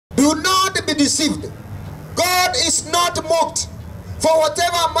deceived. God is not mocked. For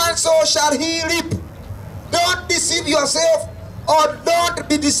whatever man sow shall he reap. Don't deceive yourself, or don't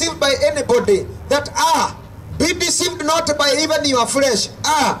be deceived by anybody. That be deceived not by even your flesh.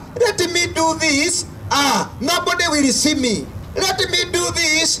 Let me do this. Nobody will see me. Let me do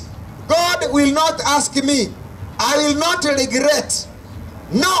this. God will not ask me. I will not regret.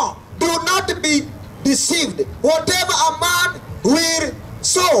 No, do not be deceived. Whatever a man will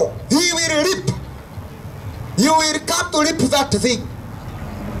sow, he will reap. You will come to reap that thing.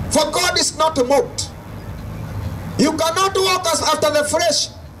 For God is not mocked. You cannot walk as after the flesh.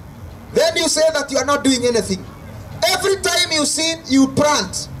 Then you say that you are not doing anything. Every time you sin, you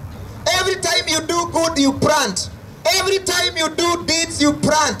plant. Every time you do good, you plant. Every time you do deeds, you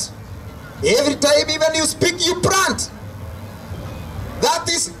plant. Every time even you speak, you plant. That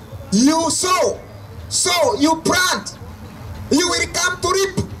is, you sow. So you plant. You will come to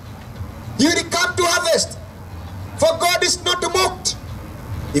reap. You will come to harvest. For God is not mocked.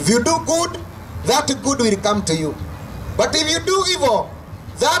 If you do good, that good will come to you. But if you do evil,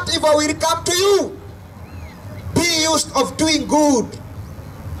 that evil will come to you. Be used of doing good.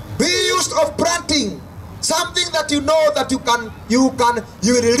 Be used of planting something that you know that you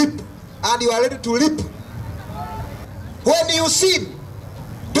will reap, and you are ready to reap. When you sin,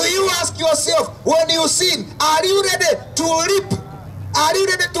 do you ask yourself, when you sin, are you ready to reap? Are you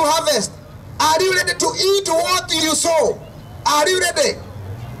ready to harvest? Are you ready to eat what you sow? Are you ready?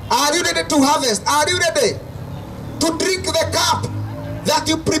 Are you ready to harvest? Are you ready to drink the cup that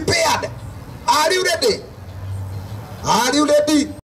you prepared? Are you ready? Are you ready?